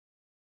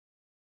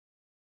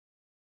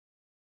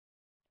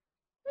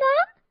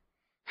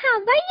How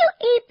are you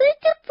able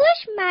to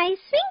push my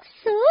swing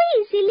so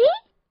easily?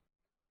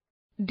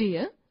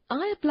 Dear,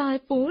 I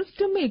apply force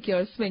to make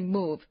your swing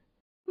move.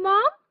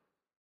 Mom,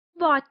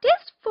 what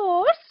is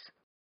force?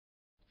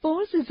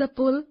 Force is a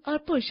pull or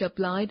push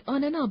applied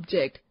on an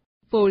object.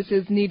 Force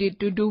is needed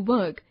to do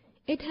work.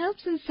 It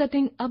helps in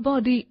setting a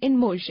body in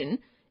motion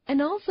and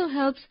also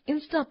helps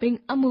in stopping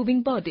a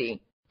moving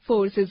body.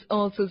 Force is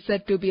also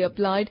said to be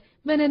applied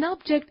when an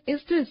object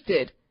is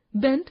twisted,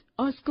 bent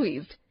or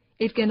squeezed.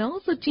 It can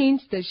also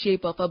change the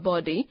shape of a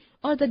body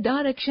or the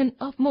direction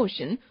of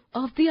motion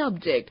of the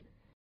object.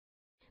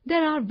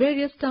 There are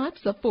various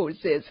types of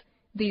forces.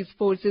 These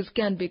forces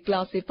can be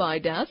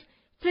classified as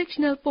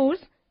frictional force,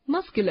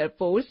 muscular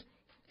force,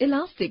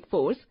 elastic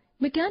force,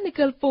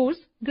 mechanical force,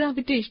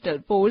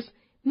 gravitational force,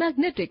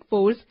 magnetic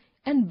force,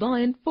 and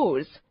buoyant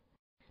force.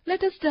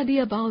 Let us study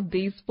about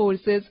these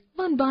forces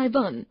one by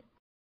one.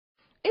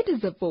 It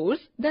is a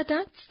force that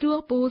acts to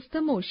oppose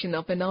the motion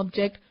of an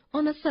object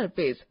on a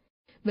surface.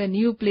 When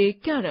you play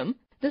carom,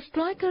 the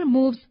striker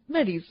moves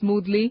very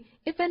smoothly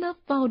if enough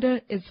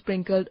powder is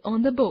sprinkled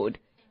on the board.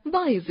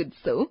 Why is it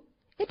so?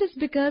 It is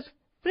because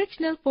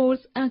frictional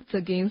force acts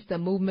against the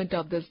movement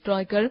of the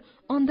striker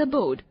on the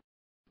board.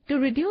 To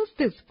reduce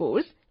this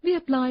force, we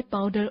apply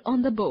powder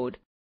on the board.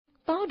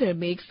 Powder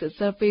makes the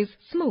surface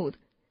smooth.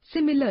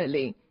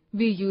 Similarly,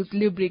 we use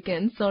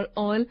lubricants or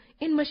oil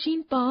in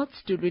machine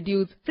parts to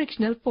reduce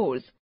frictional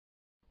force.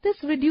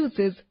 This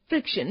reduces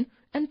friction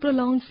and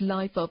prolongs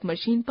life of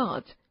machine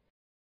parts.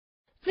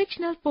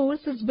 Frictional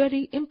force is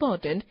very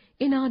important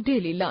in our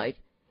daily life.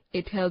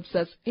 It helps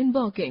us in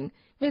walking.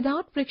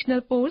 Without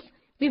frictional force,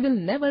 we will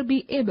never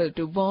be able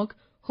to walk,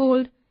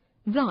 hold,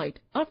 write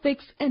or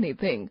fix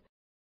anything.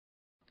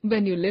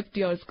 When you lift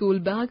your school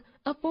bag,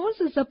 a force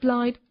is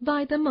applied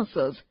by the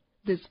muscles.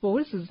 This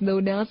force is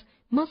known as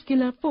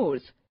muscular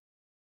force.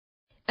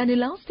 An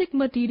elastic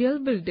material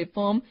will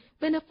deform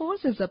when a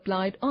force is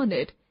applied on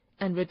it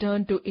and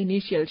return to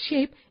initial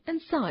shape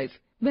and size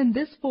when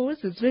this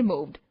force is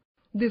removed.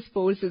 This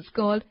force is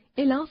called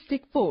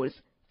elastic force.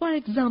 For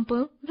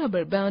example,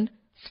 rubber band,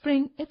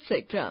 spring,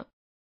 etc.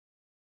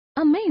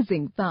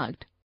 Amazing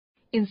fact!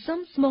 In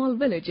some small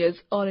villages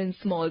or in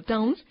small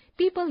towns,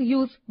 people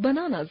use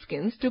banana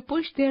skins to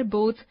push their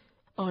boats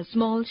or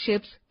small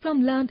ships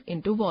from land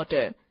into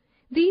water.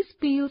 These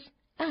peels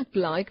act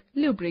like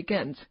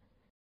lubricants.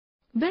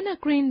 When a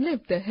crane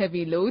lifts the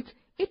heavy loads,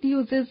 it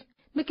uses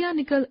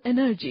mechanical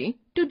energy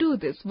to do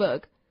this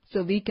work.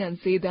 So we can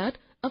say that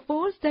a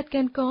force that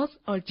can cause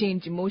or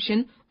change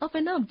motion of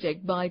an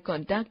object by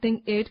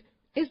contacting it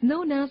is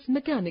known as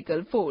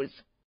mechanical force.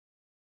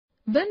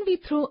 When we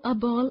throw a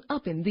ball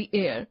up in the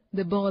air,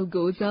 the ball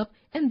goes up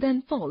and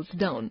then falls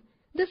down.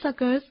 This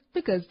occurs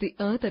because the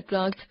earth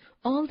attracts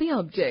all the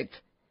objects.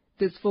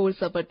 This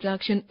force of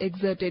attraction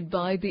exerted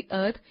by the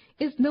earth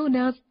is known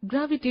as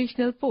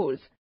gravitational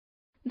force.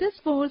 This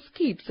force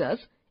keeps us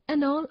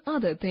and all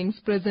other things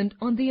present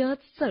on the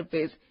earth's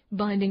surface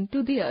binding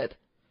to the earth.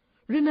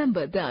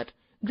 Remember that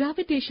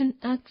gravitation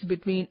acts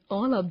between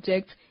all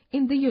objects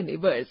in the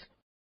universe.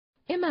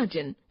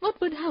 Imagine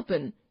what would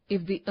happen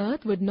if the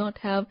earth would not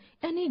have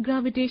any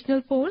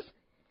gravitational force.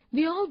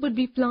 We all would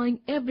be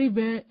flying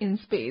everywhere in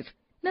space.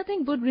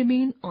 Nothing would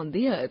remain on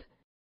the earth.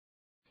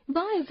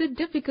 Why is it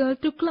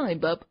difficult to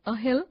climb up a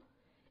hill?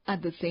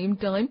 At the same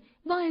time,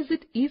 why is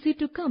it easy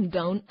to come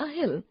down a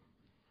hill?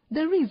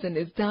 The reason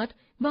is that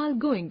while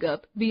going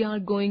up, we are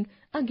going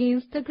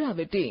against the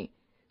gravity.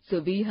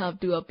 So we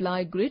have to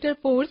apply greater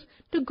force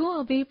to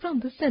go away from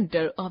the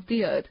center of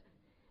the earth.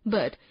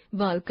 But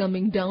while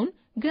coming down,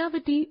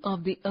 gravity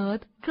of the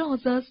earth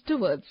draws us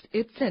towards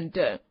its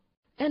center,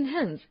 and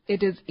hence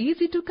it is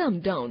easy to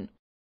come down.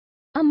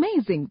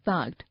 Amazing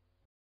fact!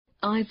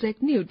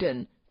 Isaac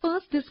Newton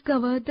first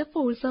discovered the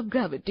force of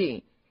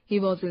gravity. He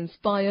was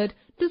inspired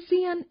to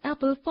see an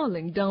apple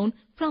falling down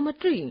from a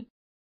tree.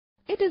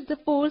 It is the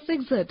force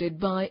exerted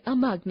by a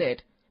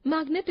magnet.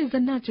 Magnet is a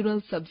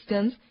natural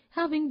substance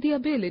having the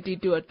ability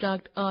to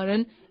attract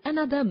iron and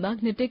other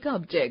magnetic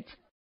objects.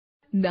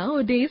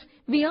 Nowadays,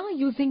 we are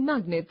using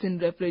magnets in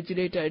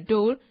refrigerator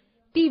door,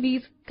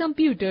 TVs,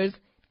 computers,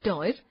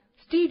 toys,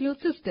 stereo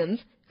systems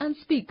and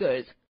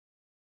speakers.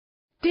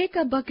 Take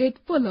a bucket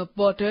full of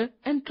water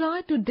and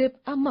try to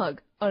dip a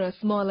mug or a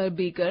smaller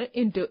beaker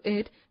into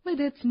it with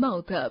its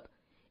mouth up.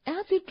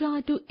 As you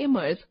try to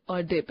immerse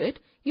or dip it,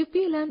 you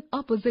feel an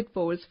opposite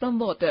force from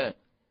water.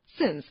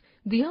 Since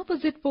the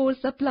opposite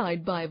force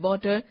applied by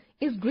water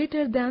is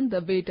greater than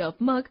the weight of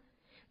mug,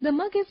 the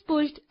mug is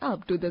pushed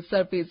up to the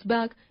surface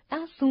back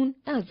as soon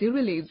as you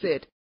release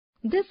it.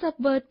 This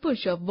upward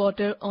push of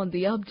water on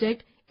the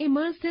object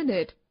immersed in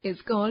it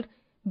is called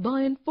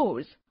buoyant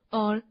force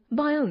or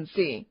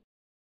buoyancy.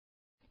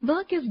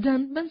 Work is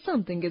done when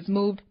something is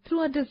moved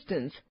through a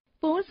distance.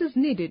 Force is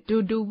needed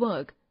to do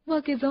work.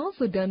 Work is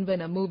also done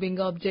when a moving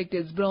object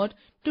is brought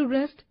to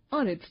rest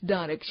or its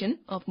direction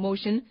of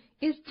motion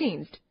is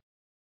changed.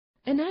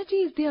 Energy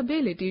is the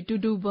ability to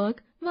do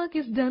work. Work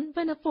is done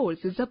when a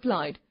force is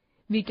applied.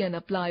 We can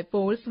apply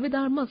force with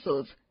our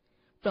muscles.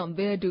 From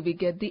where do we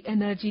get the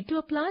energy to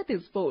apply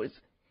this force?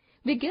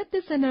 We get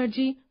this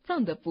energy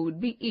from the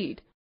food we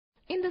eat.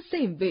 In the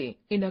same way,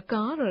 in a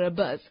car or a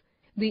bus,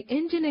 the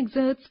engine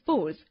exerts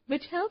force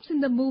which helps in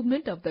the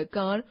movement of the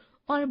car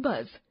or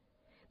bus.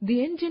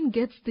 The engine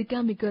gets the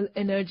chemical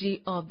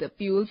energy of the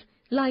fuels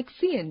like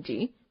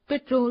CNG,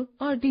 petrol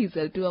or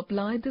diesel to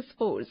apply this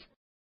force.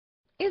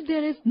 If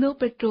there is no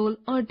petrol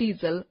or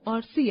diesel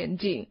or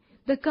CNG,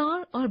 the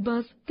car or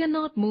bus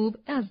cannot move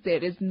as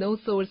there is no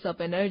source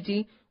of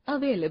energy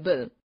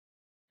available.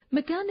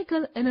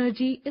 Mechanical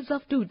energy is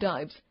of two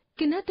types,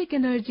 kinetic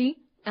energy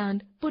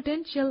and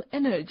potential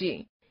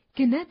energy.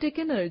 Kinetic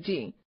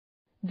energy.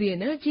 The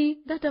energy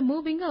that a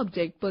moving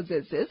object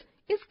possesses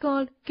is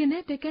called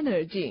kinetic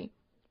energy.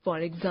 For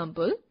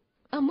example,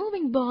 a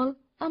moving ball,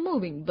 a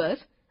moving bus,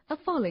 a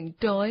falling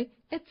toy,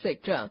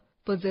 etc.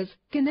 possess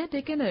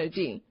kinetic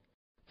energy.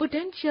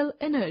 Potential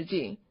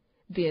energy.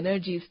 The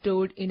energy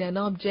stored in an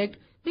object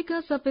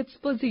because of its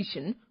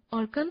position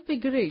or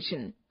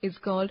configuration is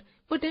called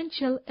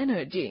potential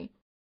energy.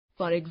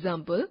 For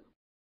example,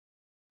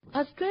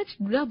 a stretched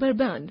rubber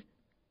band,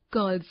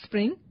 coiled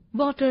spring,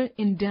 water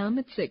in dam,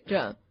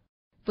 etc.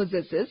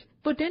 possesses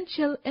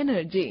potential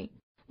energy.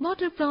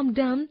 Water from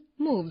dam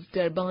moves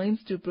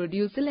turbines to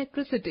produce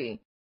electricity.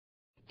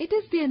 It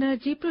is the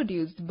energy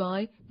produced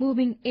by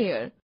moving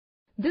air.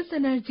 This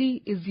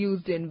energy is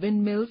used in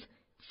windmills,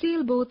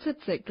 sailboats,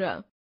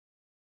 etc.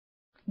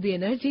 The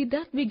energy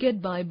that we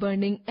get by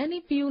burning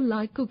any fuel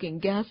like cooking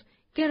gas,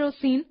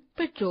 kerosene,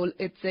 petrol,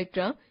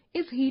 etc.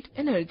 is heat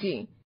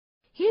energy.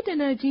 Heat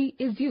energy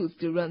is used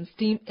to run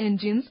steam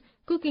engines,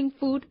 cooking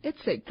food,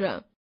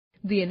 etc.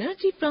 The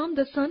energy from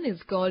the sun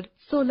is called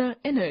solar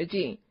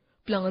energy.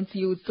 Plants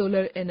use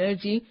solar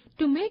energy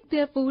to make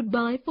their food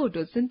by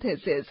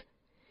photosynthesis.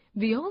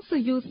 We also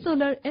use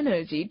solar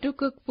energy to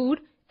cook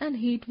food and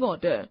heat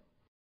water.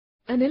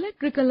 An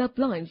electrical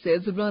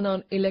appliances run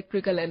on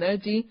electrical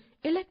energy.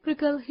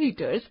 Electrical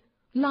heaters,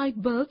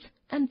 light bulbs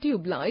and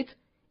tube lights,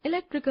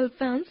 electrical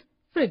fans,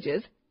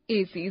 fridges,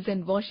 ACs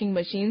and washing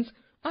machines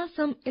are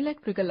some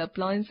electrical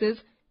appliances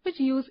which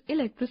use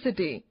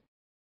electricity.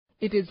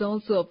 It is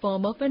also a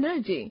form of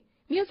energy.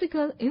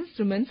 Musical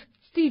instruments,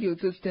 stereo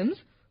systems,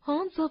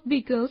 horns of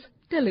vehicles,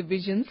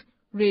 televisions,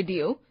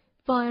 radio,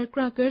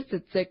 firecrackers,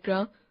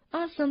 etc.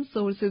 are some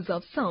sources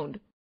of sound.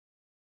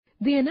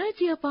 The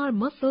energy of our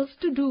muscles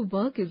to do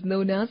work is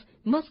known as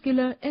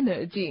muscular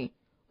energy.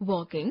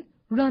 Walking,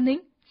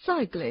 running,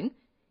 cycling,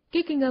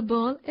 kicking a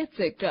ball,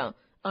 etc.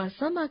 are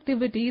some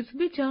activities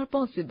which are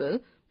possible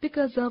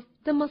because of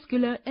the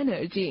muscular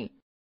energy.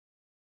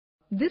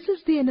 This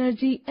is the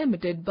energy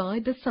emitted by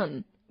the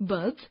sun,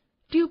 bulbs,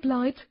 tube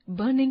lights,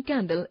 burning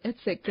candle,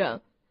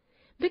 etc.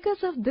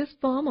 Because of this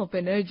form of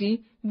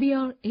energy, we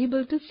are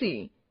able to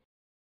see.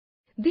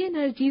 The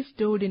energy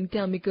stored in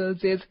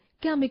chemicals is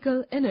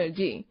chemical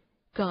energy.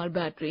 Car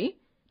battery,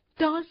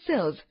 tar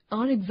cells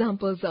are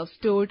examples of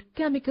stored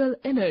chemical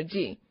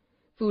energy.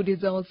 Food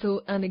is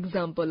also an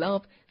example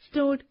of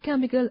stored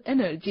chemical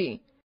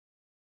energy.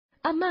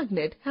 A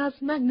magnet has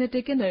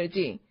magnetic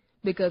energy.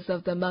 Because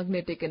of the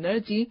magnetic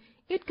energy,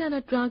 it can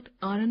attract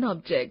iron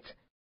objects.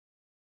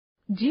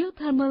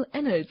 Geothermal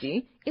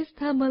energy is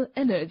thermal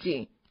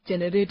energy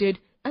generated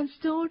and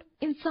stored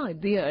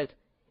inside the earth.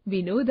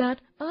 We know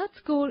that Earth's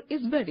core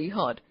is very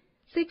hot,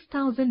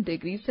 6000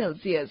 degrees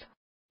Celsius,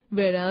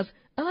 whereas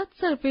Earth's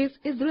surface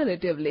is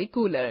relatively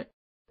cooler.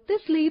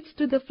 This leads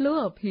to the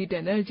flow of heat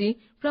energy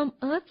from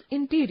Earth's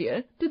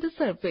interior to the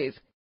surface.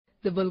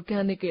 The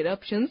volcanic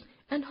eruptions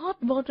and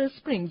hot water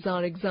springs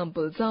are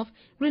examples of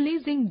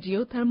releasing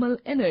geothermal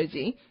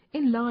energy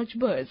in large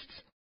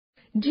bursts.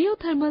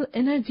 Geothermal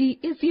energy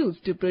is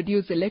used to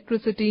produce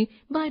electricity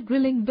by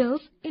drilling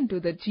wells into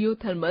the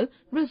geothermal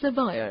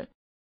reservoir.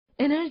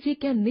 Energy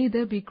can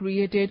neither be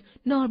created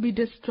nor be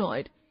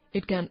destroyed.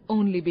 It can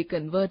only be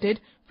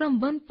converted from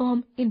one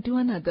form into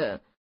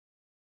another.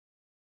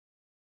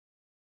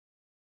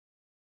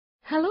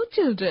 Hello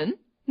children,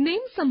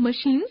 name some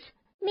machines.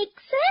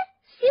 Mixer,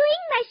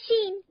 sewing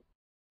machine.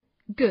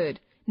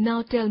 Good.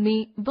 Now tell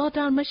me, what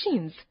are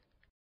machines?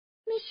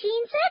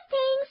 Machines are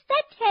things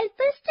that help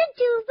us to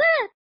do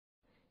work.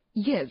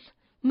 Yes,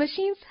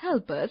 machines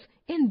help us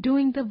in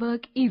doing the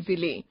work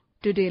easily.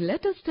 Today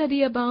let us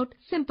study about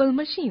simple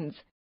machines.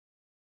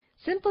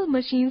 Simple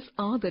machines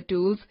are the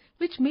tools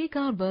which make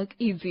our work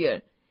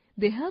easier.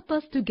 They help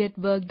us to get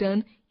work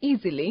done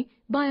easily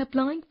by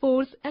applying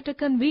force at a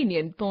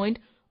convenient point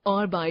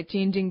or by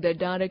changing the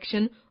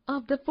direction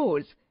of the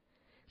force.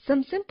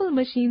 Some simple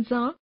machines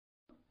are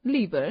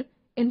lever,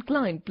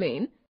 inclined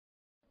plane,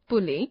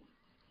 pulley,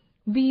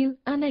 wheel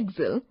and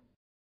axle,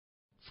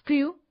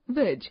 screw,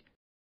 wedge.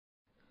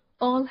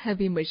 All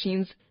heavy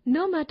machines,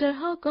 no matter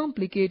how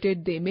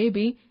complicated they may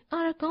be,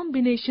 are a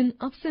combination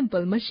of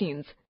simple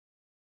machines.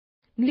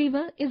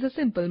 Lever is a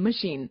simple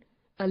machine.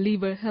 A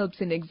lever helps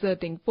in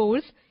exerting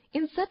force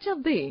in such a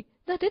way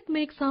that it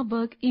makes our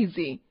work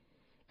easy.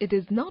 It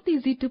is not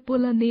easy to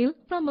pull a nail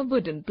from a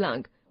wooden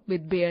plank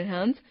with bare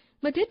hands,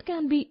 but it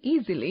can be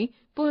easily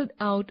pulled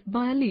out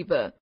by a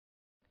lever.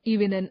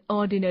 Even an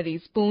ordinary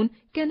spoon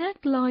can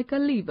act like a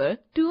lever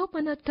to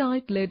open a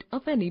tight lid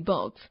of any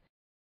box.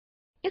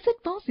 Is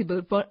it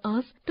possible for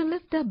us to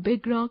lift a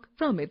big rock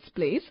from its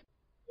place?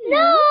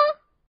 No.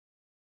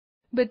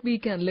 But we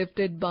can lift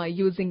it by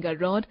using a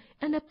rod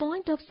and a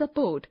point of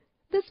support.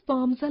 This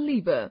forms a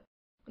lever.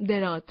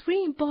 There are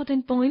three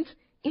important points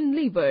in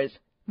levers,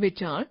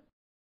 which are: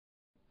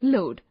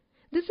 load.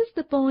 This is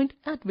the point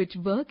at which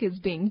work is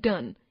being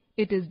done.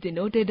 It is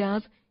denoted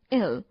as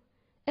L.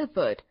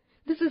 Effort.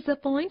 This is the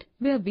point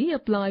where we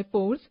apply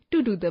force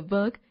to do the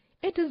work.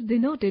 It is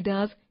denoted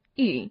as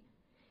E.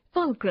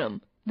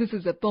 Fulcrum. This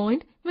is a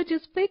point which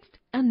is fixed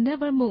and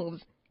never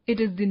moves. It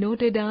is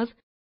denoted as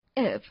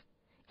F.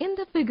 In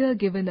the figure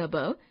given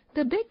above,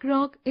 the big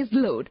rock is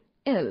load,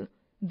 L.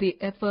 The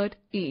effort,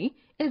 E,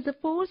 is the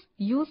force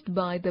used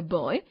by the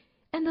boy,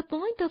 and the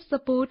point of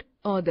support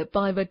or the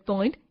pivot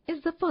point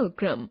is the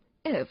fulcrum,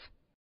 F.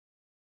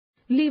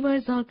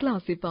 Levers are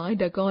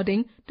classified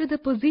according to the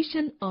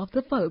position of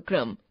the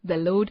fulcrum, the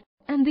load,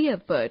 and the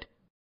effort.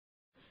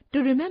 To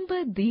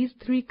remember these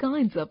three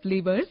kinds of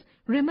levers,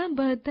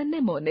 remember the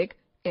mnemonic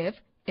F,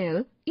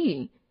 L,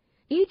 E.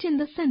 Each in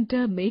the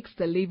center makes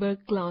the lever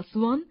class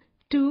 1,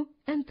 2,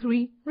 and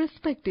 3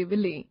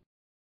 respectively.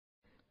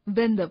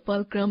 When the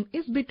fulcrum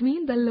is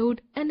between the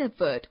load and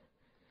effort.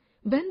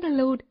 When the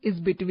load is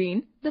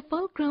between the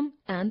fulcrum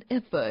and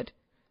effort.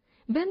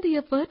 When the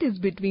effort is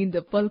between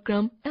the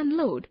fulcrum and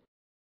load.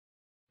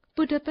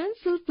 Put a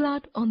pencil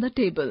flat on the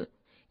table.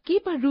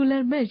 Keep a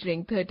ruler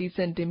measuring 30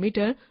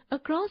 cm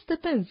across the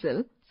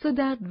pencil so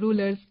that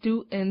ruler's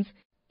two ends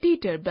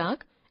teeter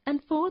back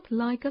and forth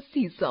like a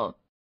seesaw.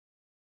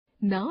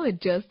 Now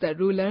adjust the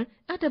ruler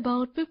at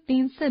about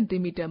 15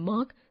 cm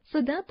mark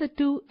so that the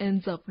two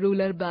ends of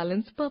ruler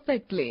balance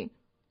perfectly.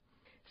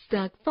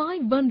 Stack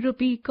 5 1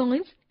 rupee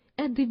coins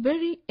at the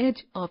very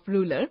edge of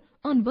ruler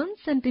on 1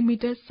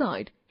 cm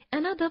side,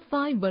 another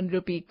 5 1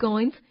 rupee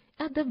coins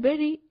at the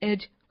very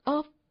edge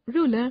of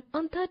ruler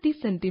on 30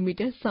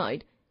 cm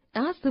side.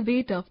 As the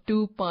weight of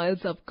two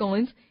piles of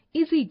coins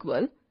is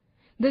equal,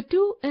 the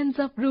two ends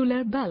of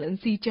ruler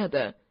balance each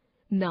other.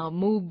 Now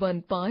move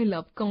one pile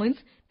of coins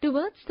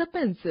towards the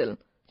pencil.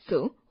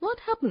 So what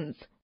happens?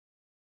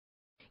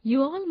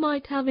 You all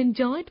might have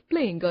enjoyed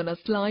playing on a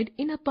slide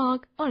in a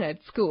park or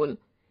at school.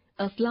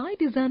 A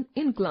slide is an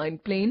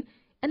inclined plane.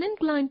 An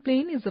inclined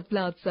plane is a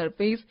flat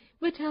surface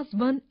which has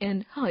one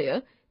end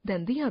higher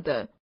than the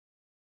other.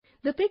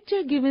 The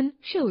picture given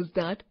shows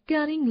that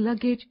carrying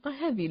luggage or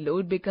heavy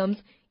load becomes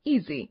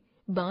easy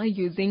by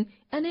using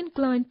an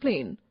inclined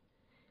plane.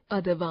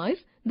 Otherwise,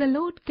 the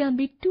load can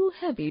be too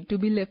heavy to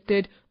be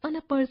lifted on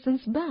a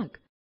person's back.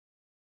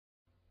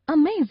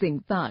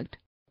 Amazing fact!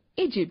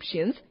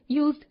 Egyptians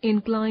used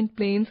inclined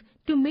planes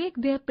to make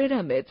their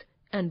pyramids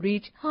and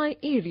reach high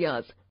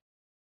areas.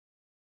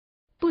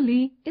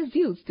 Pulley is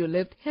used to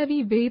lift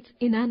heavy weights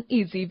in an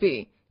easy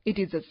way. It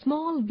is a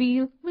small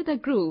wheel with a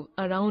groove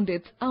around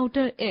its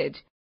outer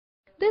edge.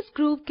 This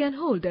groove can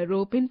hold a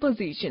rope in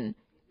position.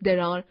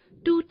 There are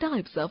two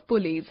types of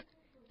pulleys: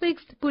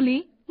 fixed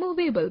pulley,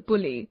 movable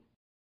pulley.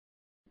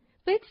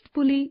 Fixed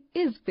pulley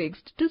is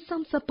fixed to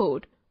some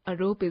support. A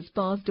rope is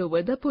passed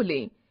over the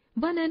pulley.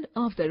 One end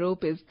of the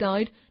rope is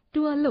tied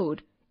to a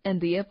load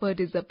and the effort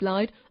is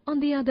applied on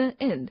the other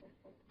end.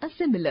 A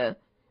similar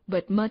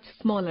but much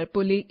smaller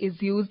pulley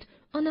is used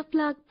on a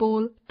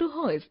flagpole to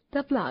hoist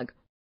the flag.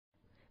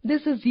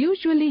 This is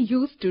usually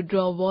used to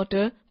draw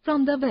water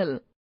from the well.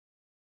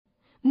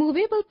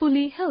 Movable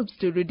pulley helps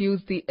to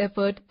reduce the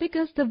effort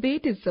because the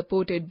weight is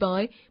supported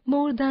by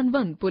more than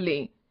one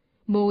pulley.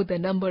 More the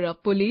number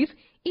of pulleys,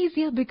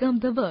 easier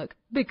becomes the work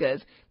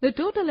because the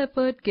total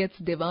effort gets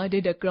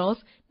divided across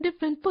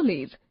different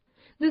pulleys.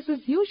 This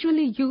is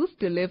usually used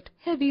to lift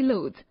heavy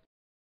loads.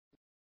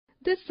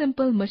 This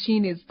simple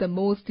machine is the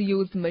most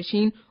used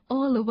machine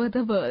all over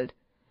the world.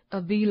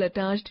 A wheel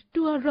attached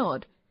to a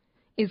rod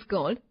is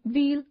called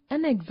wheel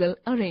and axle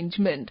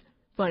arrangement.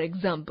 For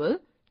example,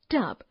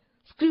 tap,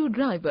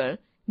 screwdriver,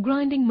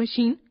 grinding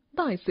machine,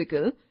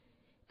 bicycle,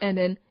 and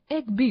an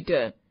egg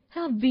beater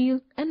have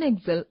wheel and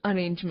axle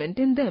arrangement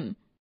in them.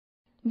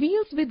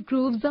 Wheels with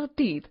grooves or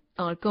teeth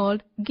are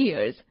called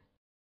gears.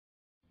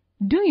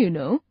 Do you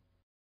know?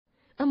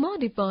 A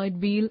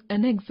modified wheel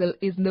and axle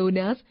is known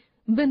as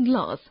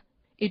windlass.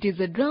 It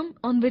is a drum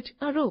on which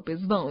a rope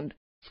is wound.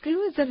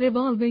 Screw is a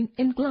revolving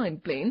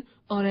inclined plane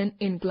or an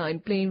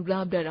inclined plane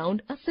wrapped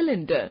around a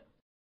cylinder.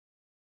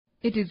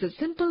 It is a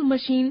simple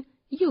machine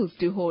used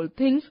to hold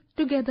things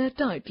together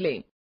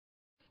tightly.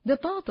 The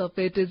path of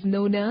it is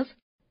known as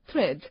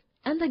threads,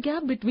 and the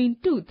gap between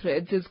two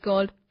threads is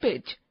called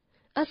pitch.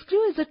 A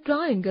screw is a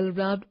triangle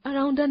wrapped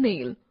around a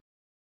nail.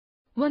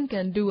 One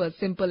can do a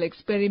simple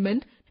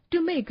experiment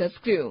to make a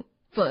screw.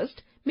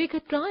 First, make a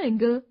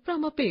triangle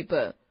from a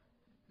paper.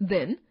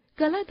 Then,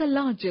 color the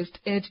largest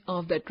edge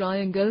of the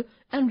triangle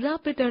and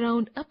wrap it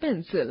around a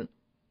pencil.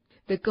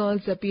 The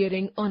curls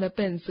appearing on a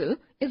pencil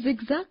is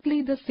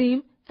exactly the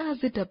same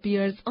as it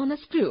appears on a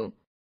screw.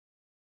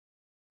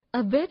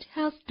 A wedge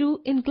has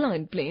two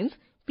inclined planes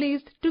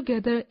placed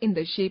together in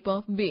the shape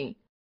of V.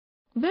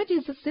 Wedge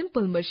is a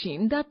simple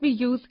machine that we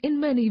use in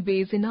many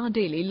ways in our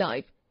daily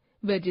life.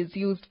 Wedge is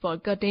used for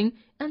cutting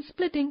and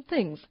splitting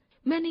things.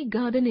 Many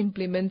garden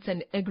implements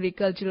and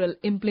agricultural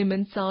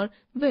implements are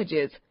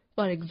wedges.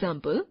 For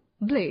example,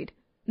 blade,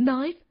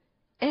 knife,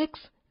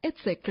 axe,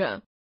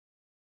 etc.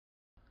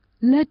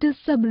 Let us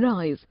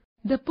summarize.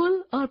 The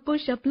pull or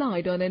push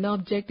applied on an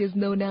object is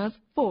known as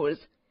force.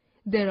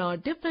 There are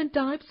different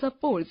types of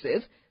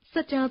forces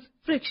such as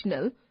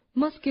frictional,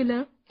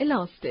 muscular,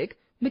 elastic,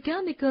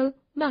 mechanical,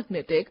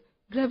 magnetic,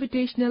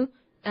 gravitational,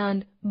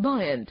 and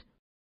buoyant.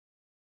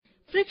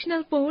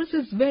 Frictional force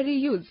is very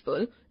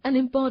useful and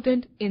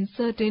important in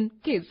certain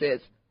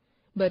cases,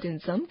 but in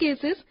some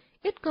cases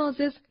it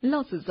causes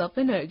losses of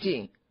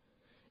energy.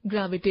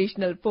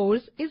 Gravitational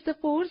force is the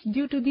force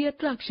due to the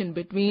attraction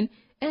between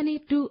any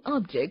two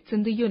objects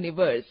in the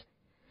universe.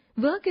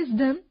 Work is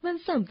done when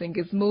something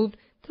is moved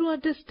through a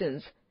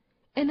distance.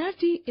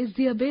 Energy is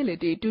the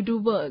ability to do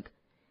work.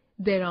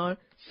 There are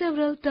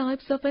several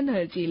types of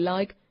energy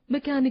like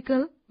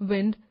mechanical,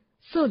 wind,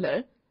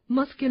 solar,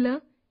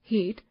 muscular,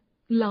 heat,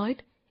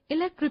 light,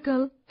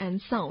 electrical,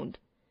 and sound.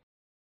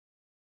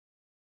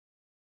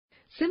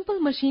 Simple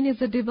machine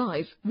is a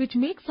device which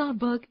makes our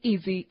work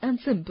easy and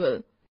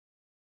simple.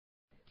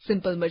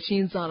 Simple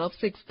machines are of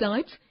 6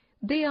 types.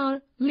 They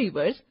are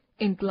levers,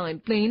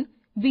 inclined plane,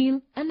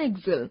 wheel and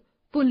axle,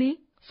 pulley,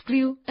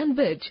 screw and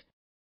wedge.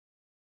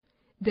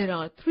 There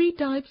are 3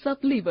 types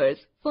of levers,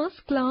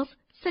 first class,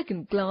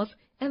 second class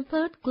and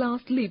third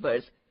class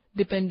levers,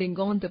 depending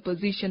on the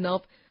position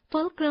of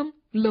fulcrum,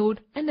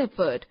 load and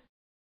effort.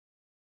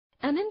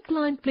 An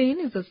inclined plane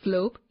is a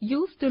slope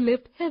used to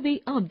lift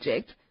heavy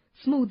objects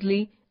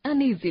smoothly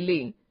and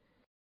easily.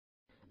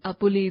 A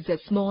pulley is a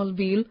small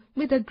wheel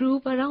with a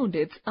groove around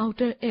its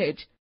outer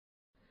edge.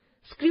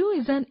 Screw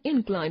is an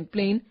inclined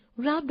plane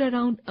wrapped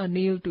around a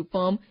nail to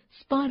form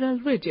spiral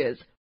ridges.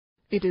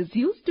 It is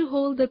used to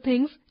hold the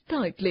things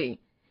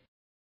tightly.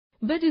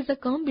 Wedge is a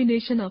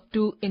combination of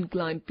 2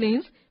 inclined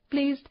planes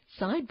placed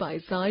side by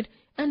side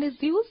and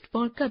is used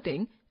for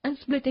cutting and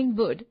splitting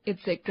wood,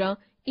 etc.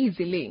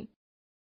 easily.